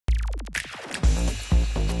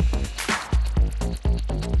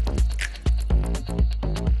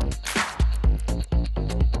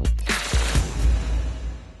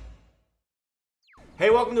Hey,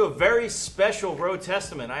 welcome to a very special Road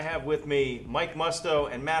Testament. I have with me Mike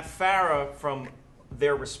Musto and Matt Farah from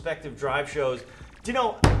their respective drive shows. Do you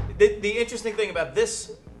know, the interesting thing about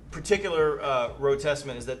this particular Road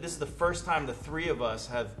Testament is that this is the first time the three of us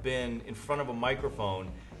have been in front of a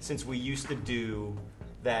microphone since we used to do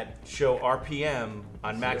that show RPM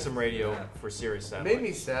on Maxim Radio for Sirius Satellite. It made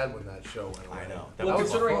me sad when that show went away. I know. Well,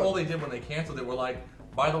 considering all they did when they canceled it, were like,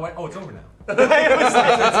 by the way, oh, it's over now. It's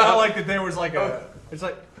not like that there was like a... It's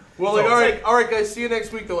like... Well, so all right, guys, see you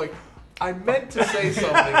next week. They're like, I meant to say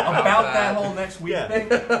something about that whole next week thing.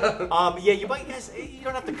 You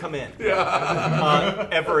don't have to come in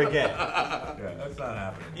ever again. Yeah, that's not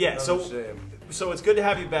happening. Yeah, so it's good to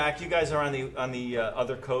have you back. You guys are on the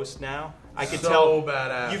other coast now. I can tell.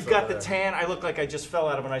 Badass. You've got the tan. I look like I just fell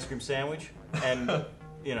out of an ice cream sandwich, and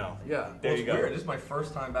you know. Yeah. There you go. Weird. This is my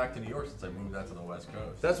first time back to New York since I moved out to the West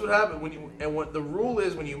Coast. That's what happened what the rule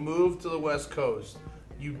is when you move to the West Coast.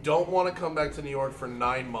 You don't want to come back to New York for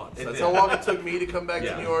 9 months. That's how long it took me to come back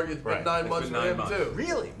to New York. It's been 9 months for him, too.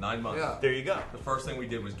 Really? 9 months. Yeah. There you go. The first thing we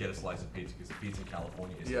did was get a slice of pizza because the pizza in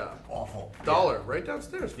California is awful. $1 right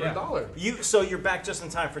downstairs for $1. So you're back just in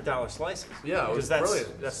time for dollar slices. Yeah, it was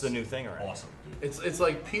brilliant. That's the new thing around. Awesome. It's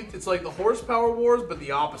like the horsepower wars, but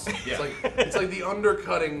the opposite. Yeah. It's like the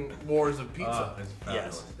undercutting wars of pizza.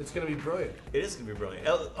 Yes. It's gonna be brilliant. It is gonna be brilliant.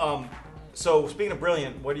 So speaking of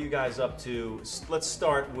brilliant, what are you guys up to? Let's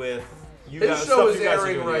start with. His show is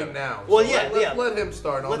airing right now. Well, so let him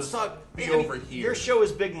start. Let's talk. Over here. Your show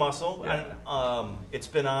is Big Muscle, and it's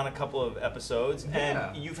been on a couple of episodes,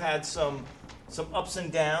 and you've had some ups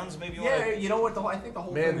and downs. Maybe you know what? I think the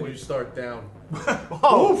whole man, thing did you start down?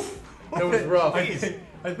 Oof. It was rough. I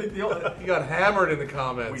think he got hammered in the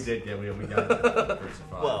comments. We did, we got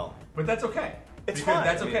crucified. Well, but that's okay. It's fine.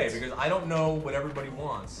 That's okay because I don't know what everybody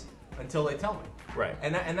wants until they tell me. Right.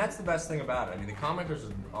 And that's the best thing about it. I mean, the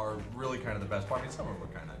commenters are really kind of the best part. I mean, some of them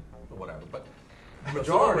are kind of whatever, but the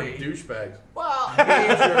majority douchebags. Well,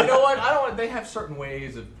 you know what? I don't. They have certain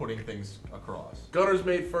ways of putting things across. Gunner's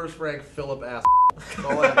mate first rank Philip ass. That's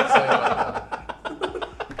all I have to say about that.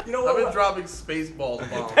 You know what? I've been dropping Spaceballs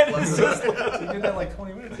bombs. You did that like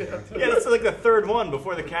 20 minutes ago. Yeah, that's like the third one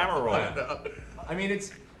before the camera rolled. I mean,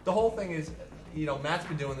 it's the whole thing is. You know, Matt's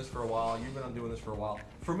been doing this for a while. You've been doing this for a while.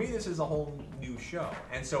 For me, this is a whole new show.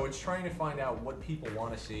 And so it's trying to find out what people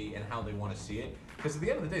want to see and how they want to see it. Because at the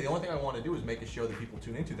end of the day, the only thing I want to do is make a show that people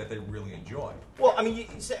tune into that they really enjoy. Well, I mean, you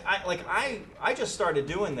say, I just started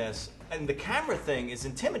doing this, and the camera thing is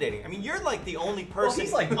intimidating. I mean, you're like the only person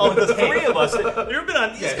he's like of the three of us. You've been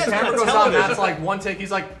on. The camera goes on. Matt's like one take.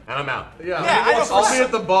 He's like, and I'm out. I'll be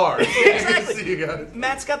at the bar. Exactly. See you guys.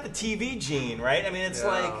 Matt's got the TV gene, right? I mean, it's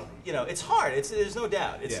like it's hard. There's no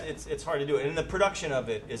doubt. It's hard to do it, and the production of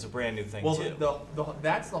it is a brand new thing too. Well,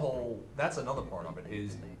 that's another part of it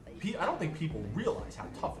is. I don't think people realize how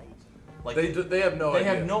tough it is. Like they have no idea. They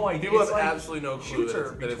have no idea. People have absolutely no clue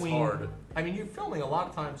that it's hard. I mean, you're filming a lot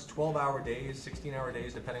of times 12-hour days, 16-hour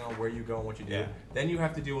days, depending on where you go and what you do. Yeah. Then you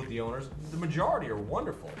have to deal with the owners. The majority are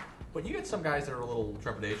wonderful. But you get some guys that are a little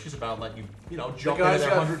trepidatious about letting you jump into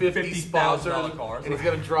their $150,000 cars. And he's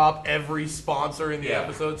going to drop every sponsor in the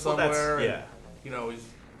episode somewhere. Well, and, he's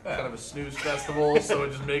kind of a snooze festival, so it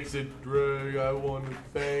just makes it drag. I want to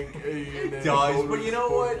thank it does, but you know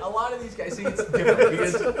what? A lot of these guys, see, it's different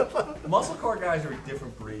because muscle car guys are a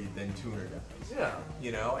different breed than tuner guys.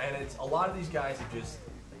 Yeah. And it's a lot of these guys have just,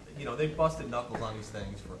 they've busted knuckles on these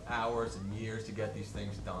things for hours and years to get these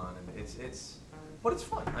things done, and but it's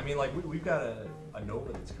fun. I mean, like we've got a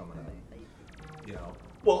Nova that's coming up.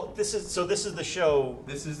 Well, this is the show.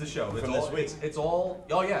 This is the show. From this week. It's all.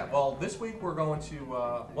 Oh yeah. Well, this week we're going to.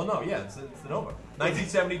 It's the Nova.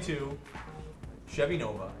 1972 Chevy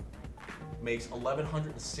Nova makes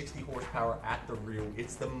 1,160 horsepower at the rear.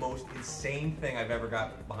 It's the most insane thing I've ever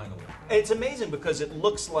got behind the wheel. It's amazing because it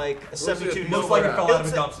looks like a 72 Nova. Looks like it fell out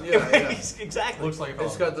of a dumpster. Yeah. Exactly. Looks like it fell.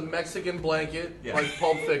 It's got the Mexican blanket, like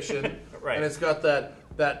Pulp Fiction, right? And it's got that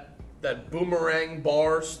boomerang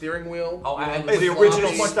bar steering wheel. Oh, and the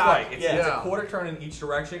original style. It's a quarter turn in each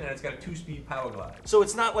direction, and it's got a 2-speed power glide. So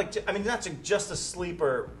it's not like not just a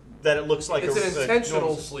sleeper that it looks like. It's an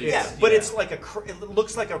intentional sleeper. Yeah, but it's like it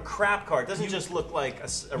looks like a crap car. It doesn't just look like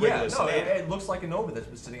a regular sedan. It looks like a Nova that's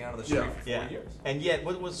been sitting out of the street for 4 years. And yet,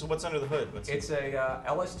 what's under the hood? It's a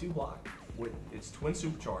LS2 block. It's twin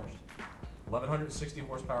supercharged, 1,160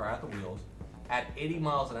 horsepower at the wheels. At 80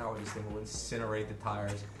 miles an hour, this thing will incinerate the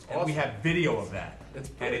tires, and we have video of that.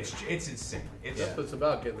 It's insane. That's what it's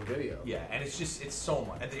about, getting the video. Yeah, and it's so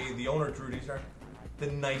much. And the owner, Drew Deezer, the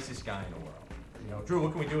nicest guy in the world. Drew,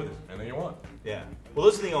 what can we do with this? Anything you want. Yeah. Well,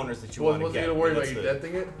 those are the owners that you want to get. Wasn't going to worry about you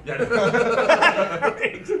denting it? Yeah.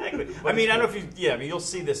 Exactly. I mean, I don't know if you. Yeah, I mean, you'll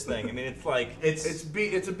see this thing. I mean, it's like it's a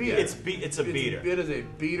beater. It's a beater. It is a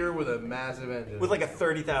beater with a massive engine. With like a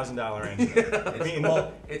 $30,000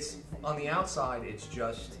 engine. It's on the outside. It's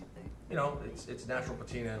just. It's natural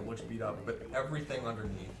patina. It looks beat up, but everything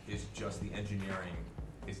underneath is just the engineering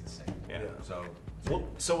is insane. Yeah.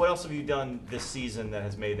 So what else have you done this season that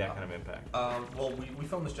has made that kind of impact? Well, we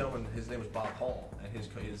filmed this gentleman. His name was Bob Hall, and his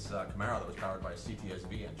Camaro that was powered by a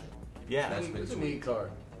CTSV engine. Yeah, it's a neat car.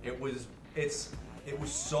 It was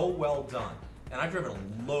so well done, and I've driven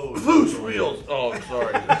a load. Loose wheels. Oh, I'm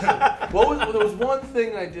sorry. There was one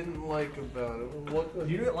thing I didn't like about it.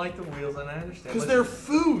 You didn't like the wheels, and I understand. Because they're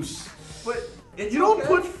foos. But you don't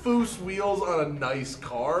put foos wheels on a nice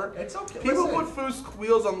car. It's okay. People put foos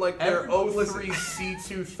wheels on like their 03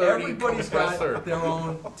 C230 Everybody's compressor. got their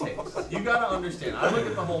own taste. You got to understand. I look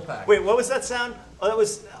at the whole package. Wait, what was that sound? That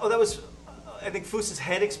was. I think Foos's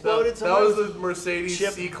head exploded. That was the Mercedes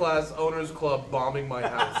C-Class Owners Club bombing my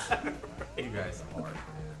house. You guys are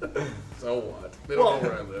hard. So what? They don't know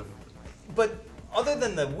where I live. But other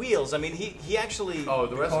than the wheels, I mean, he actually. Oh,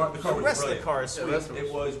 the rest of the car is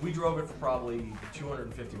sweet. We drove it for probably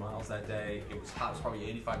 250 miles that day. It was hot. It was probably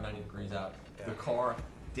 85, 90 degrees out. Yeah. The car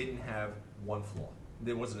didn't have one flaw.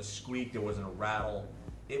 There wasn't a squeak. There wasn't a rattle.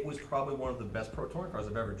 It was probably one of the best pro touring cars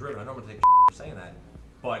I've ever driven. I know I'm going to take for saying that,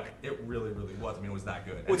 but it really, really was. I mean, it was that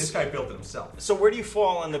good. And this guy built it himself. So where do you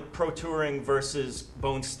fall on the pro touring versus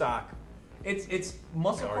bone stock? It's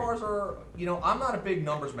muscle cars are, I'm not a big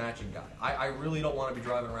numbers matching guy. I really don't want to be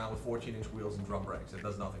driving around with 14-inch wheels and drum brakes. It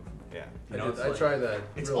does nothing for me. Yeah. I tried that.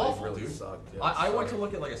 It's really, awful, really dude. Sucked. Yeah, I went to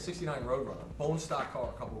look at like a 69 Roadrunner, bone stock car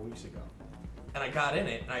a couple of weeks ago. And I got in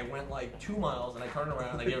it, and I went like 2 miles, and I turned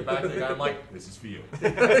around, and I gave it back to the guy. I'm like, this is for you.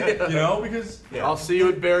 Because... Yeah. I'll see you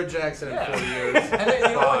at Barrett Jackson in 4 years. And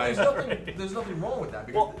then, there's nothing wrong with that.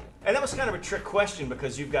 Because and that was kind of a trick question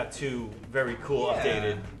because you've got two very cool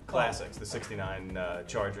updated classics, the 69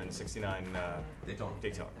 Charger and the 69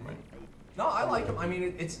 Daytona, right? No, I like them. I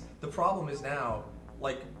mean, the problem is now,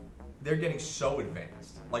 like, they're getting so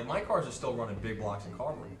advanced. Like, my cars are still running big blocks and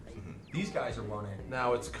carburetors. These guys are running.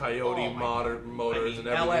 Now it's Coyote motors and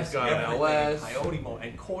everything's got an LS. Coyote motor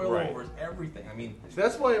and coilovers, everything. I mean,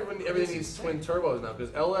 that's why everything needs twin turbos now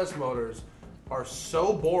because LS motors are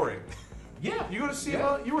so boring. Yeah. You go to SEMA?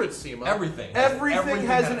 Yeah. You were at SEMA. Everything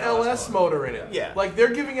has an LS motor in it. Yeah. Like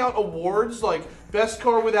they're giving out awards like best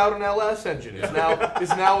car without an LS engine is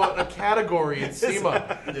now a category at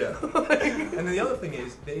SEMA. Yeah. And then the other thing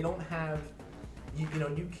is they don't have you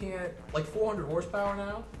can't like 400 horsepower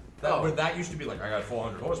now. Where that used to be like, I got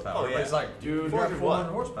 400 horsepower. Oh, yeah. It's like, dude,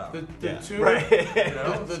 400 horsepower.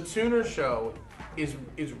 The tuner show is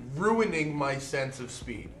ruining my sense of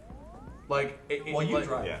speed. Like, you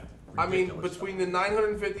drive. Yeah. I mean, between the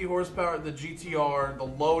 950 horsepower, the GTR, the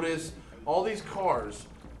Lotus, all these cars.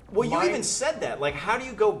 Well, you even said that. Like, how do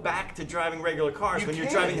you go back to driving regular cars when you're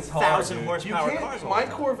driving 1,000 horsepower cars? My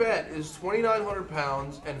Corvette is 2,900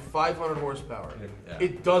 pounds and 500 horsepower. Yeah.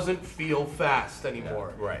 It doesn't feel fast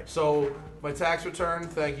anymore. Yeah. Right. So my tax return,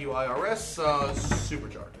 thank you IRS,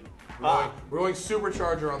 supercharged. We're going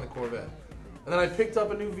supercharger on the Corvette. And then I picked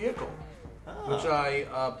up a new vehicle, which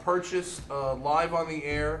I purchased live on the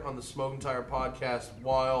air on the Smoke and Tire podcast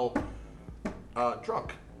while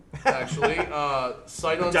drunk. Actually,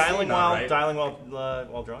 sight unseen. Dialing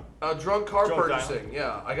while drunk. Drunk car purchasing. Dialing.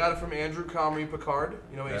 Yeah, I got it from Andrew Comrie Picard.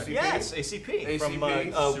 You know ACP. Yes, ACP. From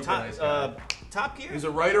nice guy. Top Gear. He's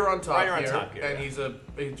a writer on Top Gear, and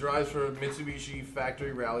he drives for a Mitsubishi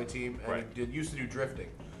factory rally team, and he used to do drifting.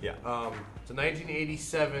 Yeah. It's a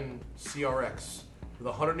 1987 CRX. With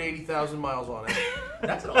 180,000 miles on it.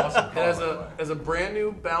 That's an awesome car. It has a brand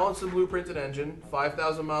new balanced and blueprinted engine,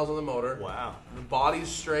 5,000 miles on the motor. Wow. The body's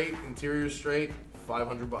straight, interior's straight,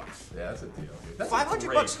 $500. Yeah, that's a deal. Dude.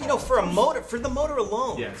 $500, for a motor, for the motor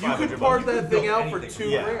alone. Yeah, you could part that thing out for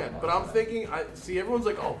 $2,000. $2,000. But I'm thinking, everyone's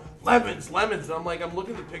like, oh, lemons. And I'm like, I'm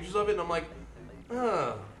looking at the pictures of it, and I'm like,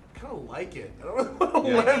 I kind of like it. I don't know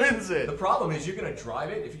what lemons it. The problem is you're going to drive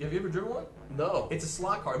it. Have you ever driven one? No. It's a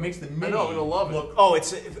slot car. It makes the Mini. I know, I'm going to love it. Oh,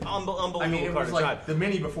 it's unbelievable. I mean, it car was to like drive. the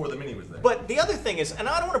Mini before the Mini was there. But the other thing is, and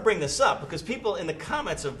I don't want to bring this up because people in the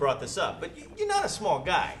comments have brought this up, but you're not a small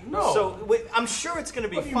guy. No. So I'm sure it's going to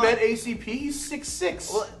be fun. You met ACP? He's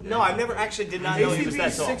 6'6". Well, no, I never actually did not know he was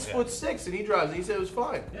that tall. ACP is 6'6", and he drives, and he said it was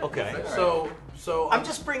fine. Yeah, okay. So I'm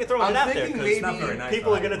just throwing it out there because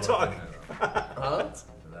people are going to talk. Huh?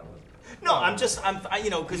 No,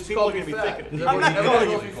 because people are going to be thinking it. I'm not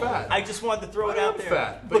calling you fat. I just wanted to throw it out there.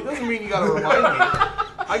 Fat, but it doesn't mean you got to remind me.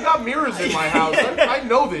 I got mirrors in my house. I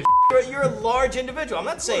know this. You're a large individual. I'm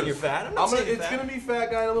not saying you're fat. I'm not saying you're It's fat. gonna be fat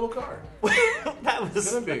guy in a little car. That was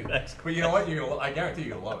It's gonna be. But you know what? I guarantee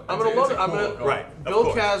you're gonna love it. I'm gonna love it. Right. Of Bill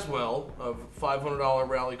course. Caswell of $500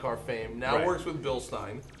 rally car fame now Right. works with Bill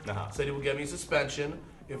Stein. Uh-huh. Said he will get me suspension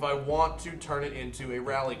if I want to turn it into a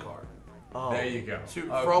rally car. Oh. There you go.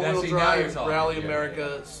 Front-wheel drive Rally Yeah,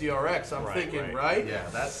 America CRX. I'm thinking, right? Yeah,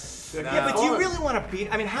 that's. Yeah, but do you really want to beat?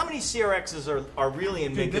 I mean, how many CRXs are really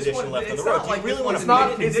in mint this condition one- left on the it's road? not Do you like really this want one's to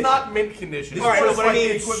not- beat it? It's not mint condition. All right, It's but I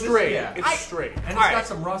mean, it's straight. yeah. It's straight. And it's All right. got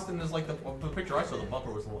some rust, and there's like the picture I saw. The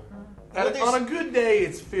bumper was a little. Well, On a good day,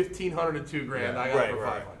 it's $1,500 to $2,000. Yeah. I got it for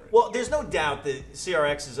 $500. Well, there's no doubt that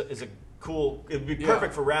CRX is a cool. It'd be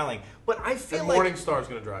perfect for rallying. But I feel And like Morningstar's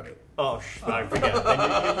going to drive it. I forget.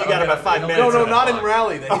 Then you got about 5 minutes. No, of it. not in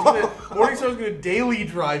rally. Morningstar's going to daily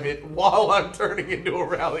drive it while I'm turning into a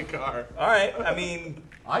rally car. All right. I mean,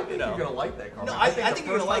 I think you're gonna like that car. No, man. I think think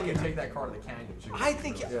you're gonna like You it. take that car to the canyon. I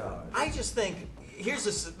think. I just think. Here's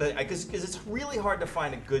this, because it's really hard to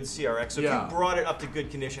find a good CRX. So if you brought it up to good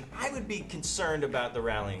condition, I would be concerned about the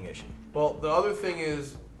rallying issue. Well, the other thing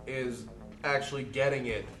is actually getting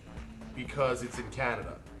it because it's in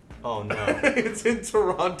Canada. Oh no! It's in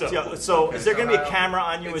Toronto. Yeah, so is there going to be a camera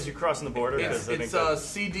on you as you're crossing the border? It's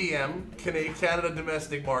CDM, Canada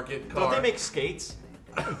Domestic Market car. Don't they make skates?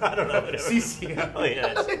 I don't know. CCM. Oh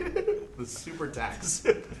yes. The super tax.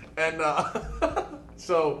 And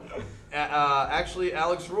so, actually,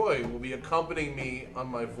 Alex Roy will be accompanying me on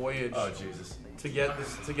my voyage Oh Jesus! to get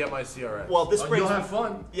my CRX. Well, this brings. You'll have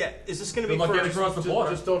fun. Yeah, is this going to be Good luck getting for? across the border.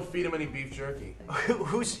 Just don't feed him any beef jerky.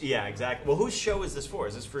 Who's? Yeah, exactly. Well, whose show is this for?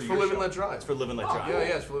 Is this for your Live and show? Let Drive. It's for Live and Let Drive. Yeah,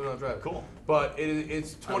 it's for Live and Let Drive. Cool. But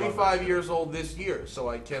it's 25 years old this year, so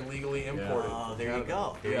I can legally import it. Oh, from there you Canada.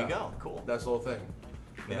 go. There Yeah. you go. Cool. That's the whole thing.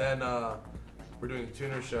 Yeah. And then we're doing a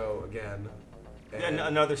tuner show again. And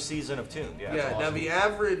another season of Tuned. Yeah. Yeah, that's now awesome. the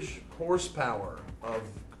average horsepower of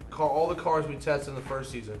all the cars we tested in the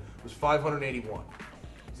first season was 581.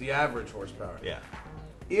 It's the average horsepower. Yeah.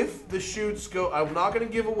 If the shoots go, I'm not going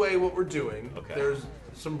to give away what we're doing. Okay. There's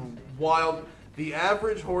some wild. The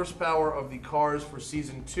average horsepower of the cars for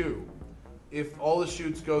season 2, if all the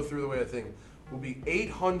shoots go through the way I think, will be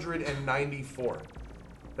 894.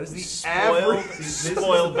 That is the average.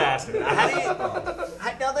 Spoiled bastard. How do you?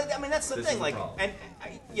 I mean, that's the This thing. is the Like, problem.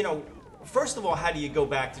 and first of all, how do you go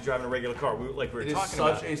back to driving a regular car? We were It is talking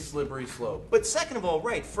such about. a slippery slope. But second of all,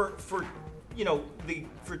 right for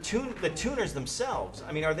the tuners themselves.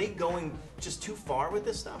 I mean, are they going just too far with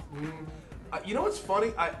this stuff? You know what's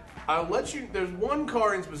funny? I'll let you. There's one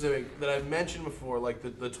car in specific that I've mentioned before, like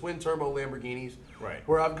the twin turbo Lamborghinis, Right.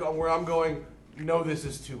 Where I'm going. No, this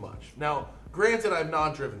is too much. Now, granted, I've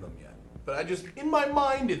not driven them yet, but I just in my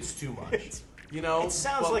mind it's too much. You know, It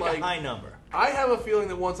sounds But, like a high number. I have a feeling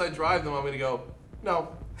that once I drive them, I'm going to go. No,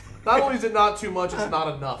 not only is it not too much, it's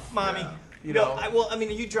not enough. Mommy. You No, know? I mean,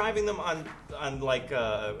 are you driving them on like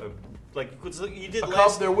you did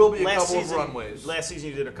There will be a last couple of season, runways. Last season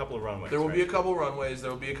you did a couple of runways. There will right? be a couple runways.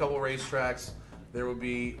 There will be a couple racetracks. There will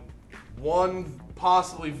be one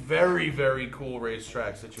possibly very, very cool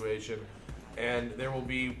racetrack situation. And there will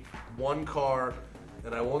be one car,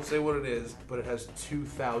 and I won't say what it is, but it has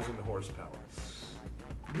 2,000 horsepower.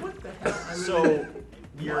 What the hell? I mean, So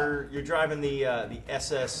you're driving the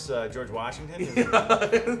SS George Washington? Is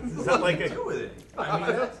that like a? do with it? I mean,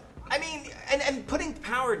 that's, I mean, and putting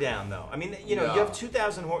power down though. I mean, you Yeah. have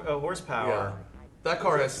 2,000 horsepower. That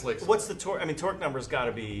car has slicks. What's the torque? I mean, torque number's got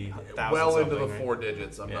to be thousands. Well into the something, right? 4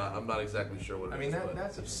 digits. I'm Yeah. not exactly sure what it is. I mean, but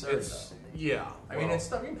that's absurd. it's yeah. I mean, well, it's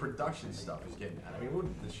stuff. I mean, production stuff is getting. I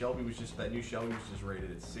mean, the Shelby was just that new Shelby was just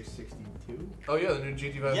rated at 662. oh yeah, the new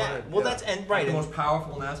GT500. Yeah. Well, that's right. The and- most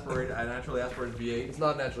powerful and aspirated, naturally aspirated V8. It's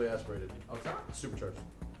not naturally aspirated. Oh, it's not. Supercharged.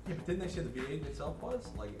 Yeah, but didn't they say the V8 itself was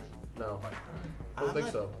like? No, Like, don't I'm think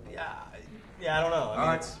not- so. Yeah, I don't know. I mean, all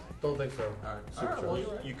right. it's- Don't think so. All right. Supercharged. Well,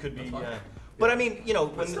 you're right. you could be. That's fine. But I mean,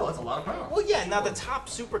 But when still, that's a lot of power. well, yeah. Now the top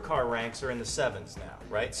supercar ranks are in the 7s now,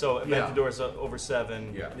 right? So Aventador's over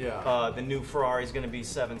 7. Yeah. Yeah. The new Ferrari's going to be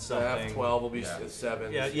 7 The something. F12 will be Yeah.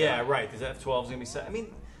 7. Yeah, right. The F12 is going to be 7. I mean,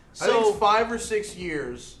 I think so it's 5 or 6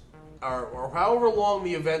 years, or however long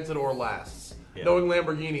the Aventador lasts. Yeah. Knowing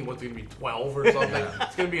Lamborghini, what's it going to be 12 or something?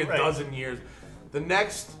 It's going to be a Right. dozen years. The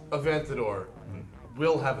next Aventador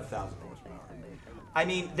will have 1,000 horsepower. I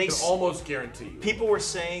mean, they I can almost guarantee you. people were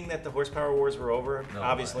saying that the horsepower wars were over. No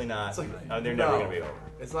Obviously way. not. It's like, They're no, never going to be over.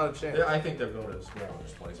 It's not a chance. Yeah, I think they're going to a smaller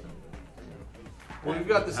displacement. Well, we've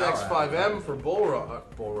got this X5M for bull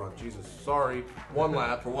run. Jesus, sorry, 1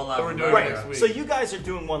 lap. For 1 lap. So we're doing Right. next week. So you guys are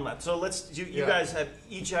doing 1 lap. So you guys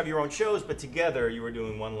each have your own shows, but together you were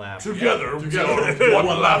doing 1 lap. Together.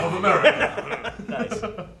 1 lap of America. Nice.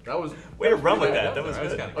 That was Way to run with that. That was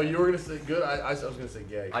good. Oh, you were gonna say good? I was gonna say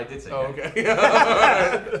gay. I did say Oh, gay. okay.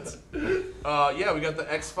 Yeah, we got the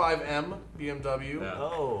X5M BMW. Yeah.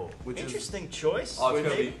 Oh, Which is- interesting choice. Oh, it's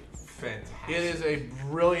gonna Maybe- be fantastic. It is a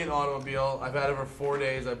brilliant automobile. I've had it for 4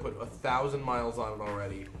 days. I put 1,000 miles on it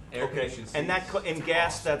already. Air Okay, conditioned and that seats. in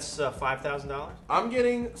gas, that's $5,000. I'm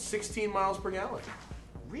getting 16 miles per gallon.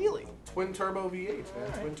 Really? Twin turbo V8,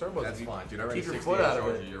 man. Twin turbos. That's You fine, dude. I already Keep your 68 foot out of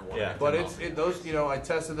Charger, it. you're one Yeah. at But 10 it's miles. those. I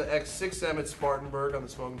tested the X6M at Spartanburg on the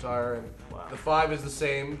smoking tire, and Wow. the 5 is the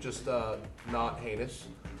same, just not heinous,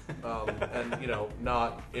 and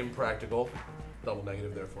not impractical. Double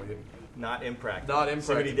negative there for you. Not impractical. Not See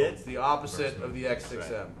impractical. what he did? It's the opposite of the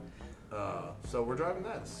X6M. So we're driving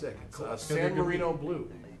that. It's sick. It's San Marino blue.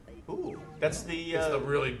 Ooh, that's the. It's the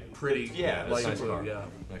really pretty light nice blue. car. Yeah.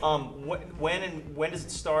 When does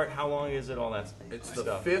it start? How long is it? All that It's the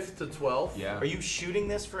stuff. 5th to 12th. Yeah. Are you shooting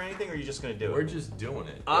this for anything, or are you just going to do We're it? just doing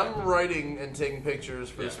it. I'm writing and taking pictures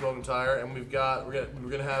for Yeah. the smoking tire, and we're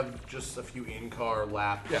gonna have just a few in-car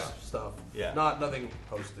laps stuff. Yeah. Nothing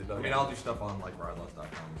posted. I mean, I'll do stuff on like rideless.com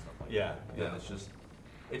and stuff like Yeah, that. yeah. And it's just,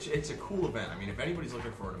 it's a cool event. I mean, if anybody's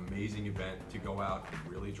looking for an amazing event to go out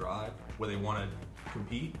and really drive, where they want to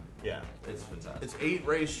compete, Yeah. it's fantastic. It's 8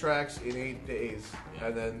 racetracks in 8 days,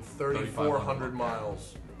 and then 3,400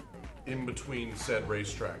 miles in between said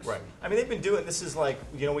racetracks. Right. I mean, they've been doing. This is like,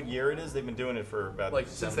 you know what year it is? They've been doing it for about Like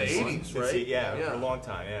since the 70 80s, since right? the- yeah, for a long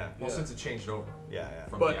time. Yeah. well, yeah. since it changed over. Yeah.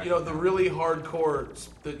 From But the the actual- really hardcore,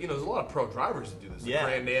 there's a lot of pro drivers that do this. Yeah.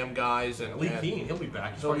 The Grand Am guys and Lee and- Keen, he'll be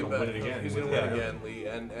back. He's He'll be probably gonna back. win it again. He's going to Yeah. win again, Lee.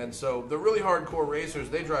 And so the really hardcore racers,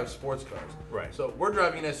 they drive sports cars. Right. So we're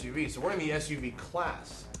driving an SUV. So we're in the SUV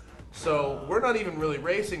class. So we're not even really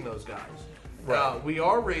racing those guys. Right. We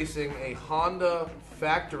are racing a Honda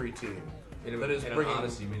factory team that is in bringing an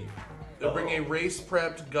Odyssey Mini. they're bringing a race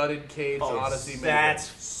prepped, gutted cage Oh, Odyssey. Mini. that's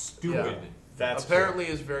Stupid. Yeah. that's apparently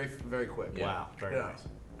is very very quick. Yeah. wow. Very Yeah. nice.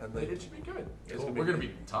 And But they, it should be good. It's gonna be We're going to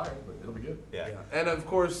good. be tired, but it'll be good. Yeah. yeah. And of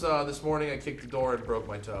course, this morning I kicked the door and broke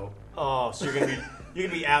my toe. Oh, so you're gonna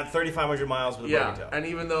be out 3,500 miles with a broken toe. And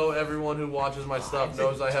even though everyone who watches my stuff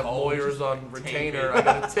knows I have toe, lawyers just on retainer, I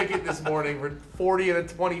got a ticket this morning for 40 and a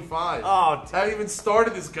 25. Oh, I haven't even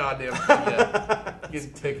started this goddamn thing yet.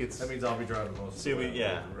 Getting tickets. That means I'll be driving most of see, the way.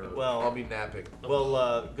 yeah. I'll Well, be napping.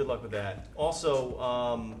 good luck with that.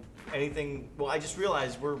 Also, anything? Well, I just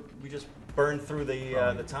realized we just burned through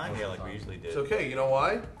the time here like we usually It's did. okay. You know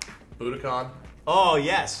why? Budokan. Oh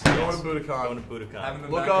yes. Going yes. to Budokan. Going to Budokan. Haven't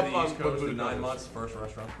been Look back up to the on East Coast what in Budokan 9 is. months. First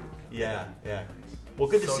restaurant. Yeah. Well,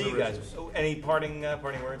 good to So see you guys. delicious. Oh, any parting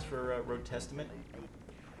words for Road Testament?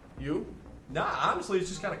 You? Nah, honestly, it's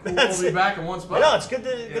just kind of cool That's to be it. back in one spot. No, it's good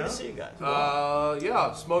You know? to see you guys.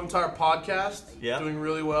 Yeah. Smoking Tire Podcast. Yeah. Doing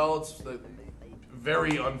really well. It's the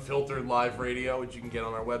very unfiltered live radio, which you can get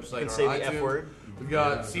on our website You can or say on the iTunes. F word. We've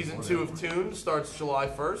got Yeah, season that's 2 of Tune starts July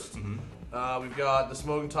 1st. We've got the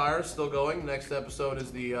Smoking Tires still going. The next episode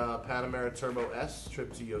is the Panamera Turbo S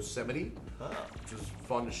trip to Yosemite, Oh. which is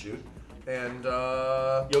fun to shoot. And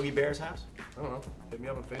Yogi Bear's house. I don't know, hit me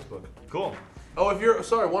up on Facebook. Cool. Oh, if you're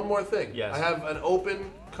sorry, one more thing. Yes. I have an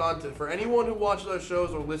open content for anyone who watches our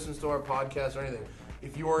shows or listens to our podcast or anything.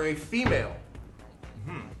 If you are a female,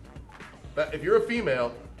 if you're a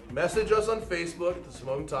female, message us on Facebook at the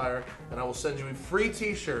Smoking Tire, and I will send you a free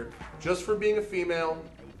T-shirt just for being a female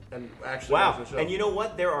and actually Wow. watching the show. And you know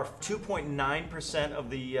what? There are 2.9% of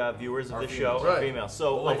the viewers of Are this show females. are Right. female.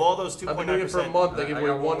 So Boy. of all those I've been doing it for a 2.9%, month. They I give got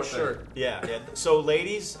away one one more thing. shirt. yeah. So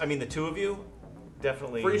ladies, I mean the two of you,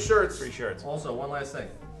 definitely Free shirts. Free shirts. Also, one last thing.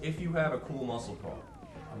 If you have a cool muscle car,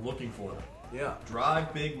 I'm looking for it. Yeah.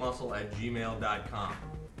 Drivebigmuscle@gmail.com.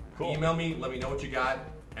 Cool. Email me, let me know what you got,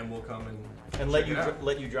 and we'll come And let check you it out.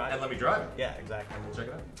 let you drive. And let me drive it. Yeah, exactly. And we'll check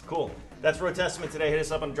it out. Cool. That's Road Testament today. Hit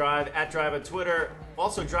us up on Drive, at Drive on Twitter.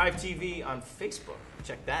 Also, Drive TV on Facebook.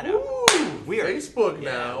 Check that out. Ooh, We are Facebook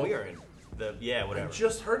yeah, now. we are in the I whatever.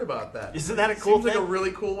 just heard about that. Isn't that a cool Seems thing? like a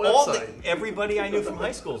really cool All website. everybody I knew from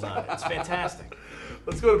high school's on it. It's fantastic.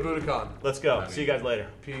 Let's go to Budokan. Let's go. See you guys later.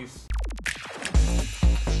 Peace.